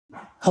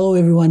Hello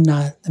everyone,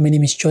 my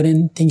name is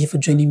Jordan. Thank you for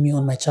joining me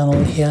on my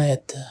channel here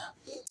at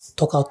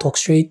Talk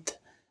Straight.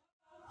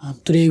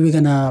 Today we're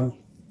gonna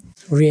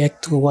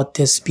react to what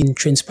has been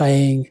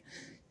transpiring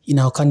in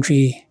our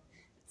country.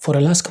 For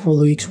the last couple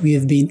of weeks, we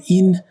have been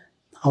in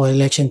our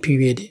election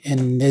period,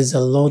 and there's a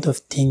lot of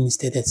things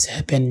that has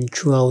happened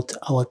throughout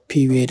our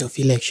period of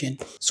election.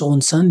 So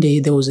on Sunday,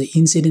 there was an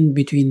incident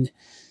between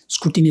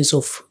scrutineers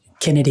of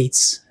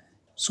candidates.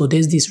 So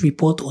there's this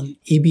report on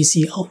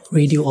ABC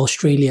Radio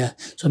Australia.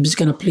 So I'm just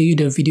going to play you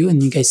the video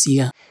and you guys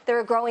see. There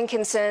are growing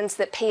concerns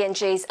that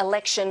PNG's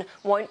election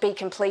won't be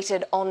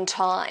completed on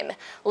time.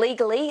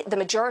 Legally, the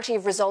majority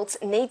of results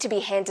need to be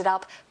handed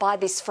up by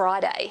this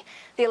Friday.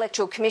 The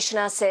Electoral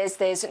Commissioner says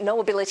there's no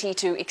ability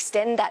to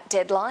extend that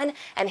deadline,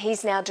 and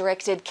he's now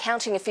directed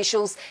counting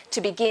officials to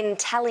begin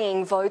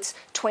tallying votes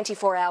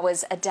 24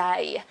 hours a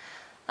day.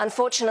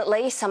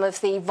 Unfortunately, some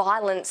of the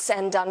violence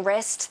and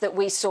unrest that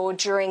we saw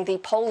during the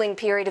polling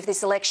period of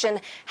this election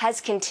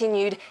has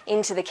continued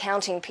into the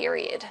counting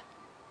period.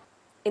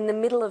 In the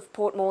middle of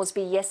Port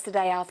Moresby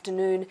yesterday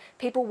afternoon,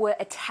 people were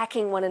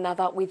attacking one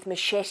another with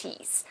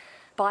machetes.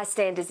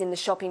 Bystanders in the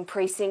shopping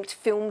precinct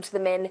filmed the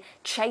men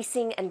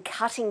chasing and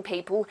cutting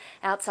people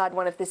outside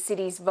one of the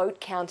city's vote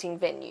counting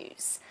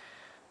venues.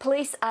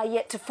 Police are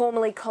yet to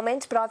formally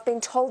comment, but I've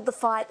been told the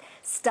fight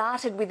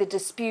started with a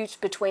dispute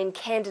between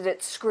candidate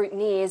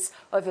scrutineers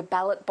over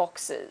ballot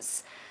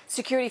boxes.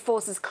 Security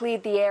forces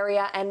cleared the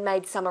area and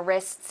made some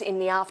arrests in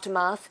the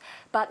aftermath,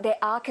 but there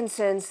are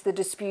concerns the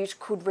dispute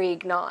could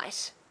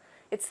reignite.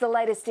 It's the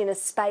latest in a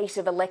spate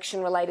of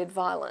election-related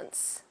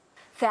violence.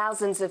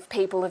 Thousands of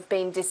people have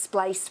been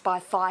displaced by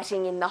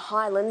fighting in the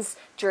Highlands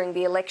during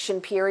the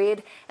election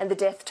period, and the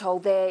death toll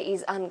there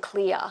is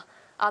unclear.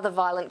 Other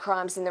violent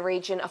crimes in the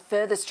region are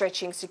further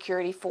stretching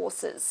security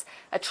forces.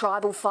 A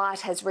tribal fight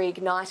has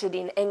reignited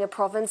in Enga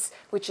province,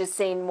 which has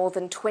seen more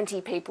than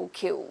 20 people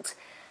killed.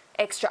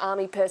 Extra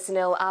army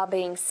personnel are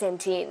being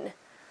sent in.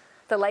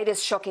 The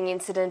latest shocking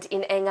incident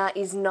in Enga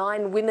is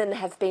 9 women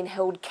have been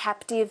held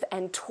captive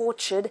and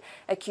tortured,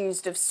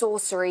 accused of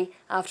sorcery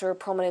after a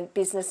prominent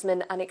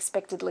businessman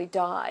unexpectedly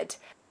died.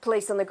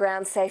 Police on the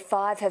ground say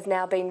 5 have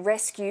now been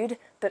rescued,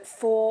 but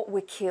 4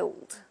 were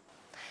killed.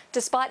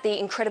 Despite the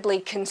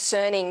incredibly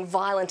concerning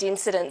violent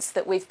incidents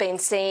that we've been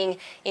seeing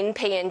in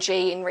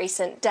PNG in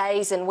recent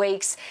days and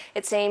weeks,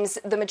 it seems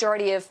the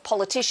majority of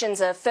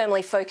politicians are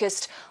firmly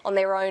focused on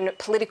their own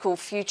political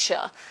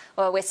future.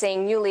 Well, we're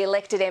seeing newly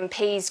elected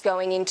MPs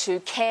going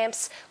into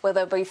camps where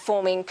they'll be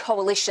forming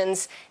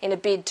coalitions in a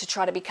bid to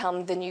try to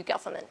become the new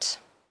government.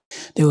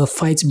 There were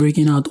fights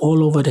breaking out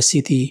all over the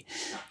city,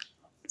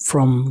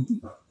 from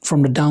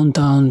the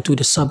downtown to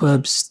the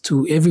suburbs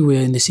to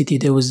everywhere in the city.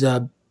 There was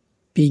a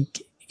big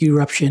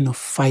eruption of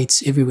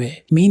fights everywhere,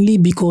 mainly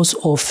because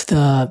of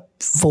the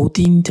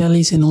voting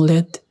tallies and all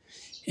that.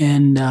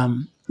 And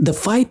the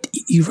fight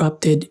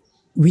erupted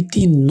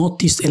within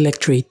Northeast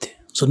electorate.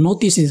 So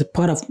Northeast is a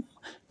part of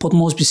Port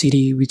Moresby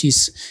city, which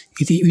is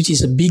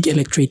a big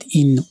electorate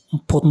in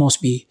Port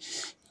Moresby.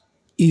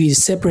 It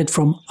is separate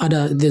from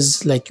other.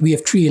 We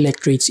have 3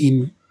 electorates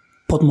in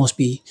Port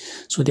Moresby.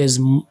 So there's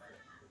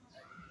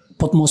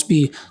Port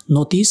Moresby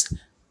Northeast,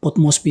 Port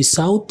Moresby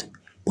South,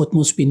 Port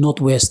Moresby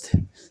Northwest.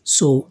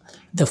 So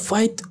the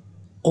fight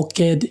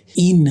occurred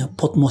in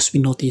Port Moresby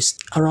Northeast.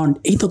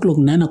 Around 8 o'clock,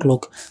 9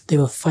 o'clock, there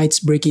were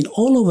fights breaking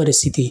all over the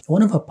city.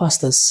 One of our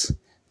pastors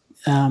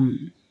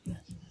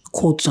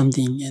quote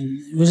something, and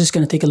we're just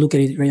going to take a look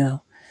at it right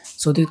now.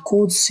 So the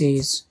quote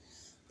says,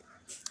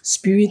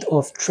 "Spirit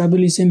of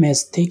tribalism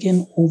has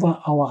taken over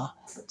our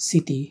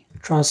city.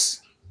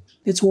 Trust.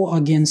 Let's war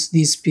against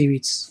these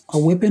spirits. A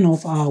weapon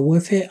of our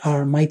warfare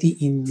are mighty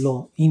in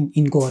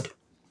God."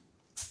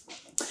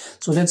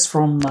 So that's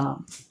from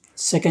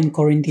 2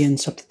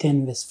 Corinthians chapter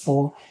 10 verse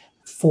 4.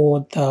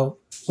 "For the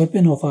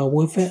weapon of our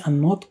warfare are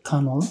not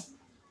carnal,"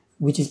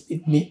 which is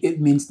it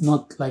means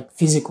not like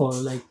physical,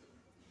 like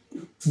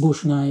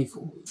bush knife,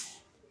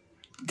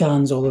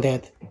 guns, all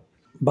that,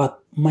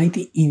 "but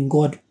mighty in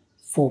God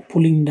for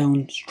pulling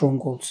down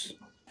strongholds."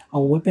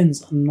 Our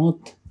weapons are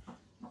not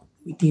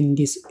within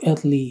these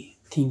earthly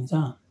things,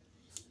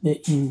 they're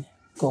in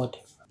God.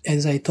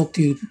 As I talked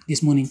to you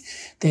this morning,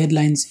 the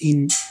headlines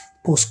in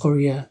Post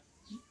Korea,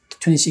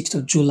 26th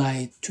of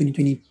July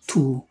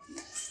 2022.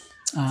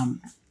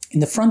 In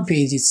the front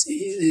page, it's,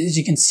 as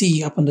you can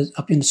see up on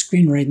the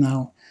screen right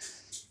now,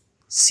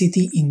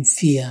 "City in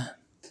fear.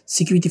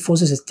 Security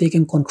forces has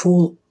taken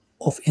control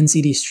of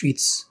NCD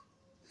streets."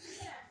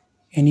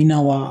 And in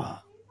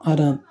our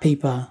other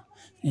paper,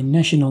 the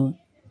Nationals,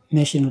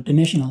 as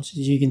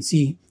you can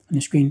see on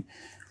the screen,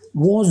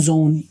 "War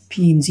Zone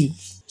PNG."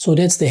 So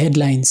that's the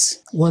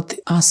headlines. What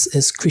us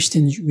as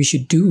Christians we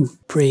should do: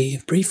 pray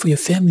for your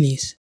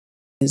families.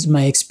 It's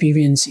my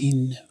experience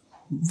in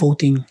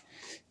voting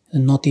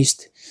in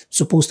Northeast.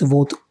 Supposed to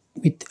vote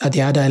with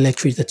the other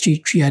electorates, the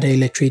three other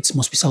electorates,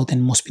 Moresby South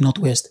and Moresby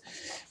Northwest.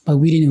 But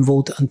we didn't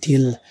vote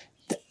until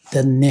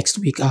the next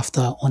week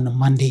after, on a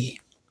Monday.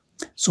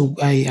 So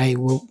I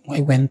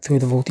went through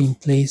the voting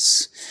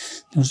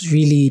place. It was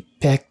really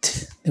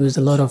packed. There was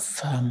a lot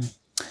of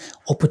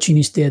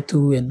opportunities there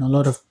too, and a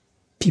lot of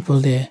people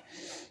there.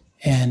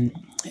 And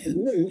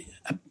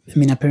I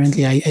mean,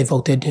 apparently I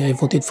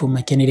voted for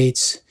my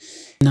candidates.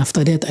 And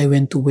after that, I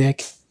went to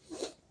work,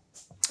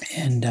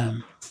 and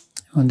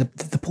when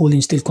the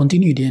polling still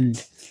continued,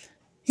 and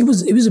it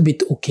was a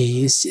bit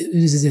okay. It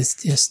was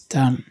just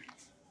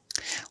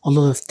a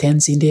lot of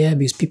tents in there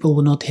because people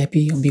were not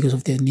happy because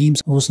of their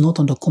names. It was not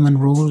on the common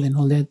roll and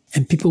all that.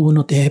 And people were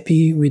not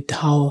happy with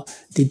how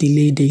they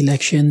delayed the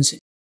elections.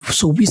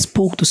 So we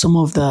spoke to some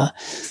of the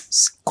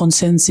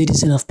concerned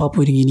citizens of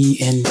Papua New Guinea,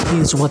 and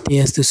here's what they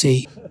has to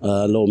say.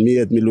 Lo mi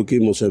et mi luki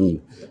mosem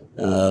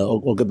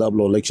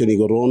okadablo election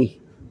igoron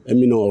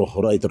emi no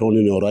right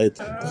ron no right.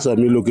 So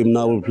mi luki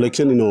now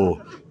election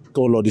no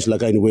ko lo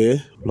dislakain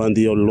we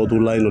planti lo tu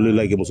line oli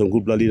like mosem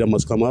good leader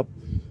must come up.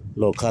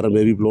 Lo karam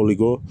maybe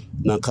bloligo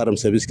na karam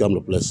service come to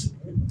place.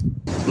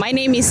 My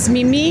name is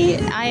Mimi.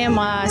 I am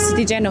a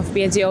citizen of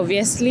PNG,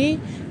 obviously,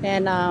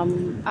 and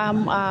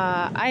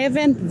I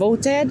haven't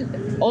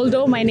voted,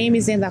 although my name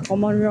is in the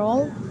common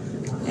roll,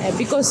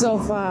 because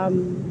of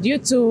due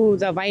to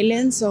the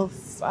violence of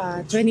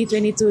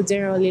 2022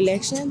 general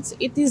elections.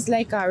 It is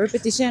like a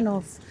repetition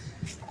of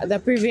the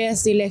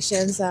previous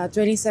elections,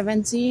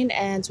 2017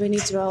 and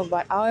 2012.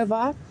 But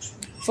however,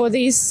 for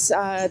these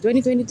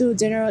 2022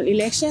 general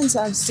elections,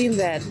 I've seen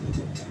that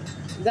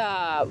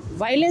the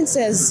violence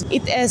has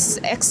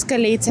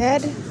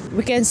escalated.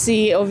 We can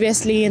see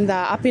obviously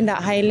up in the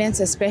highlands,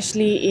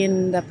 especially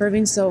in the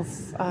province of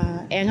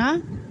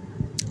Enga,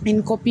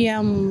 in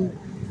Kopiam,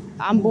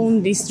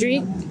 Ambon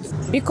district,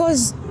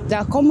 because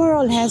the common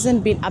roll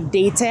hasn't been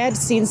updated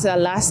since the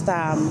last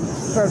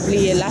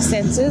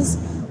census.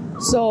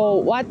 So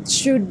what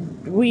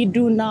should we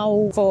do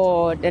now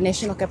for the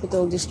National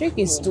Capital District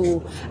is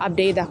to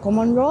update the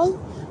common roll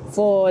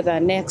for the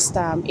next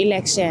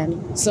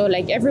election. So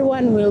like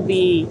everyone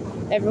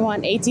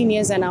 18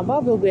 years and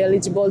above will be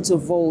eligible to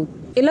vote.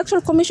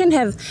 Electoral Commission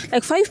have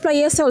like 5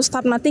 players who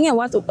start nothing, and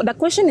what the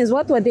question is,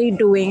 what were they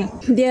doing?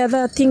 The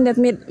other thing that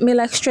made me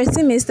like stress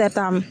him is that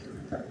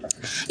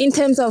in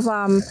terms of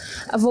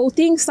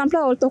voting, some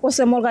people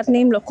also got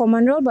named the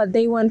common roll, but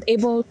they weren't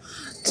able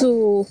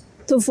to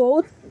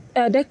vote.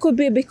 That could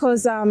be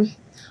because of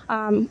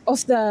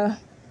the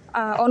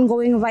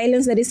ongoing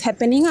violence that is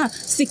happening,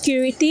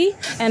 security,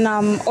 and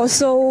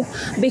also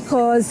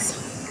because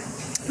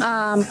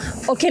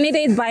a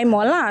candidate by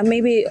mola,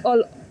 maybe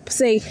all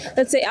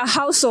let's say a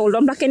household,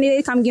 the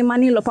candidate come give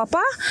money lo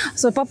papa,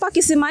 so papa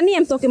kisi money,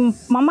 I'm talking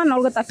mama na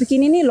olga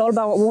tapikini ni lo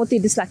ba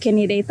vote this la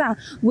candidate,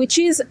 which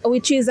is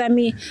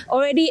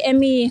already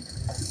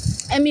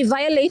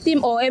violate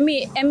him or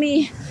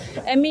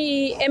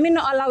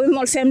not allow him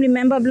or family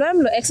member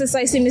blame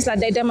exercise him is like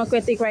the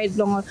democratic right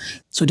long.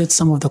 So that's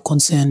some of the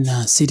concerned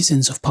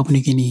citizens of Papua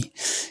New Guinea.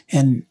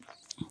 And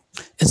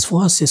as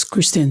for us as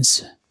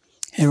Christians,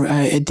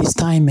 at this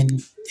time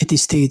and at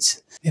this stage,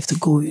 we have to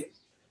go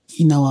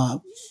in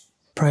our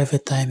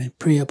private time and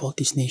pray about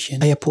this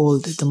nation. I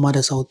applaud the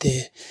mothers out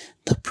there,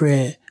 the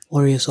prayer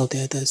warriors out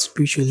there, the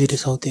spiritual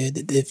leaders out there,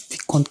 that they've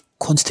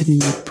constantly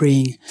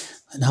praying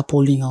and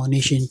upholding our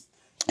nation.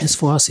 As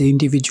for us as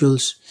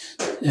individuals,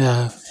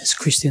 as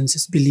Christians,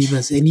 as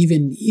believers, and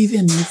even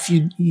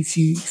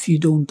if you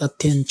don't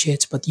attend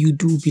church, but you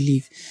do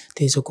believe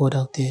there's a God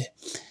out there,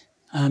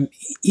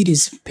 it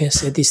is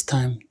best at this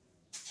time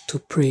to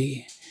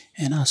pray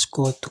and ask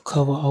God to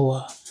cover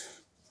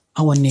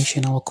our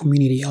nation, our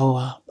community,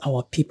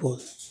 our people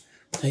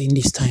in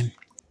this time.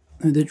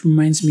 That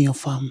reminds me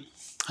of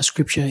a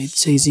scripture. It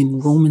says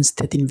in Romans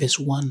 13 verse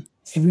 1,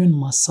 everyone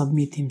must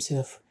submit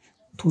himself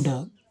to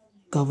the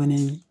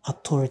governing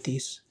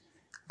authorities.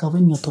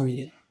 Governing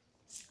authority.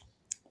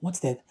 What's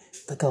that?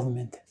 The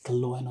government, the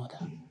law and order,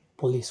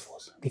 police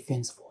force,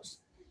 defense force.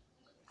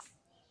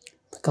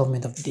 The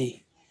government of the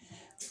day.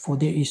 For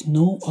there is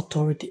no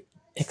authority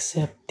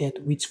except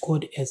that which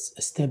God has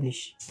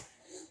established.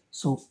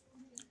 So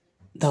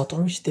the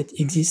authorities that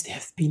exist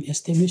have been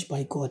established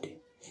by God.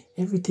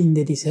 Everything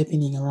that is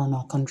happening around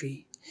our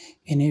country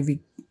and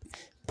every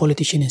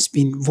politician has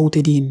been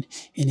voted in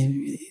and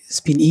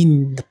has been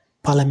in the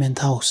Parliament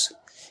House.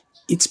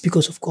 It's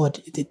because of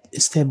God that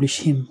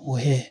established him or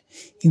her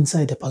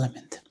inside the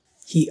Parliament.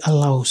 He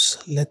allows,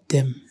 let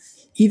them.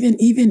 Even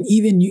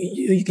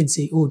you can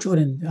say, oh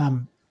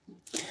Jordan,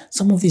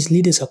 some of these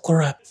leaders are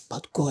corrupt,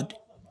 but God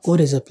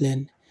has a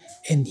plan,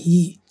 and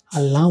He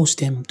allows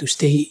them to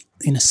stay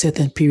in a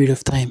certain period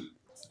of time.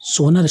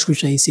 So another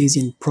scripture it says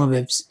in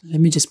Proverbs,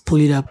 let me just pull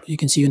it up, you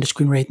can see on the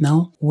screen right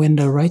now. When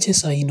the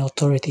righteous are in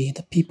authority,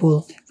 the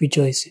people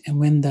rejoice, and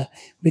when the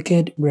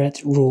wicked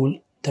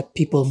rule, the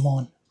people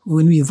mourn.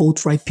 When we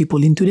vote right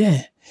people into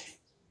there,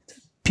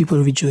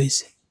 people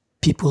rejoice,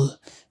 people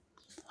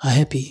are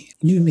happy.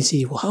 You may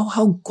say, well,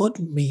 how God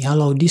may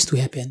allow this to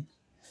happen?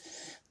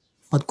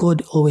 But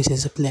God always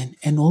has a plan,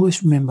 and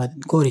always remember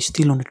that God is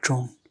still on the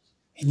throne,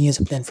 and He has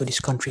a plan for this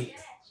country.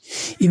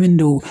 Even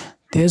though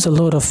there's a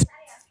lot of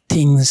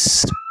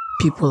things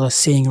people are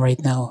saying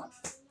right now,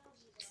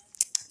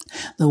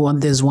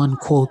 There's one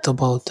quote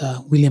about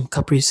William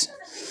Caprice.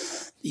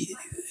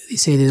 He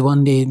said that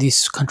one day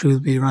this country will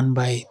be run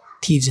by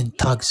thieves and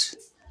thugs.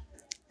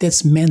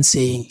 That's men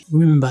saying.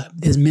 Remember,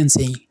 there's men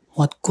saying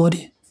what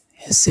God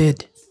has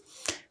said.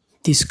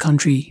 This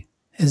country,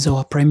 as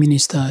our Prime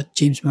Minister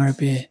James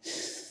Marape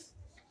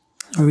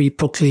already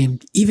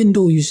proclaimed, even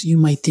though you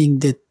might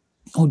think that,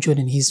 oh,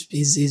 Jordan,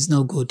 he's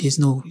no good. He's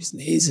no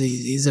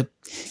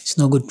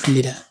good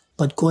leader.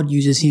 But God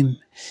uses him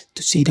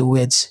to say the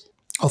words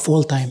of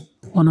all time.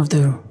 One of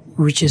the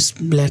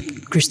richest black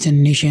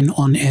Christian nation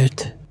on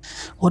earth.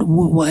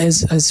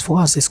 As for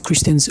us as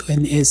Christians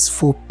and as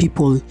for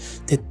people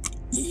that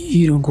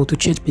you don't go to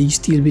church but you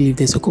still believe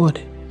there's a God,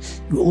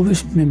 you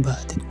always remember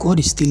that God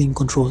is still in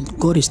control.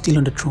 God is still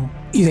on the throne.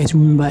 You guys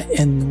remember,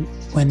 and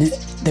when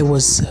there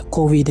was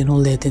COVID and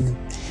all that, and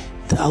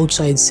the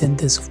outside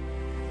centers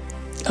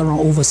around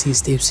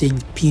overseas, they're saying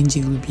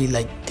PNG will be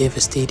like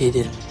devastated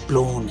and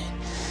blown.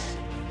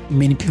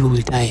 Many people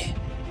will die.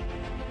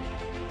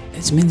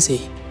 That's men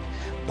say.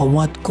 But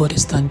what God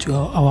has done to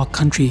our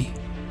country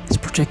is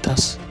protect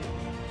us.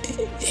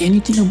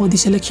 Anything about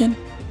this election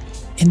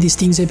and these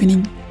things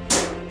happening,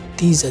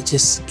 these are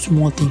just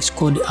small things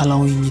God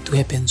allowing it to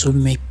happen so we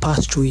may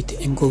pass through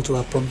it and go to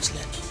our promised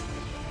land.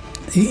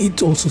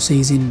 It also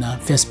says in 1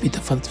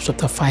 Peter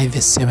chapter 5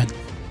 verse 7,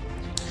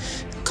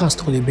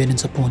 cast all your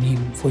burdens upon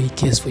him, for he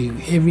cares for you.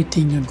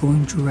 Everything you're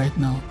going through right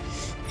now,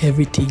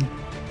 everything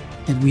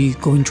that we're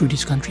going through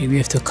this country, we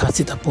have to cast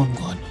it upon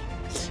God.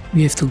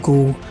 We have to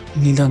go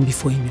kneel down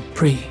before him and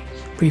pray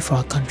for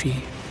our country,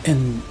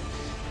 and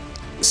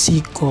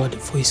seek God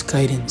for his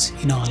guidance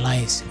in our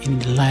lives, in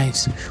the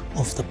lives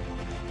of the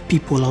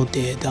people out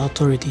there, the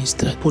authorities,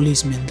 the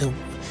policemen, the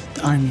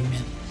army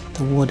men,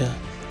 the water.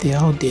 They're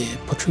out there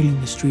patrolling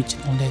the streets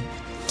and all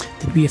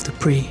that we have to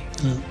pray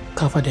and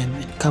cover them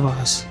and cover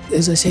us.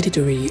 As I said it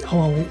already,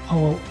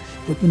 our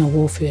weapon of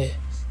warfare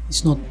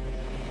is not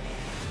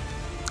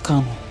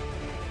carnal.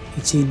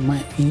 It's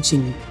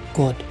in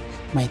God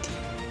mighty.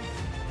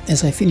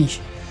 As I finish,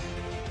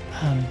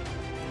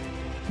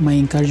 my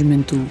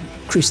encouragement to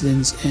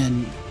Christians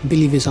and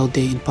believers out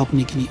there in Papua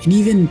New Guinea,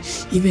 and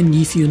even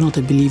if you're not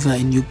a believer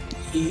and you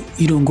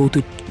don't go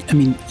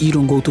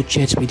to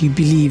church, but you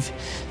believe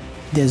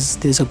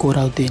there's a God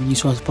out there, and you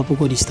saw Papa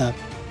God is that,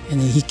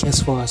 and he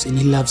cares for us and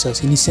he loves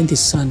us and he sent his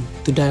son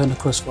to die on the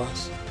cross for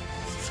us.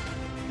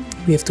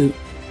 We have to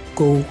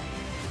go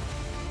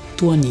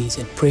to our knees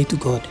and pray to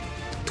God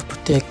to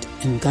protect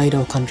and guide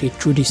our country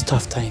through these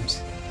tough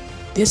times.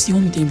 That's the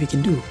only thing we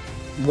can do.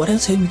 What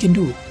else we can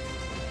do?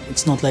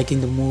 It's not like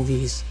in the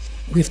movies.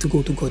 We have to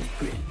go to God and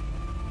pray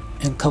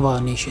and cover our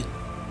nation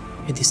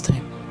at this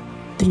time.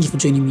 Thank you for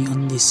joining me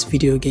on this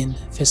video again,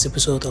 first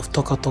episode of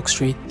Talk Out Talk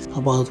Straight,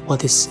 about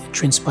what is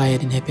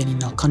transpired and happening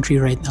in our country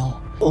right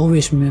now.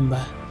 Always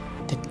remember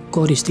that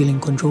God is still in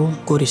control,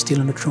 God is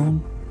still on the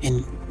throne,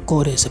 and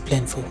God has a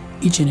plan for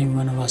each and every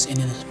one of us, and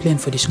has a plan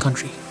for this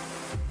country.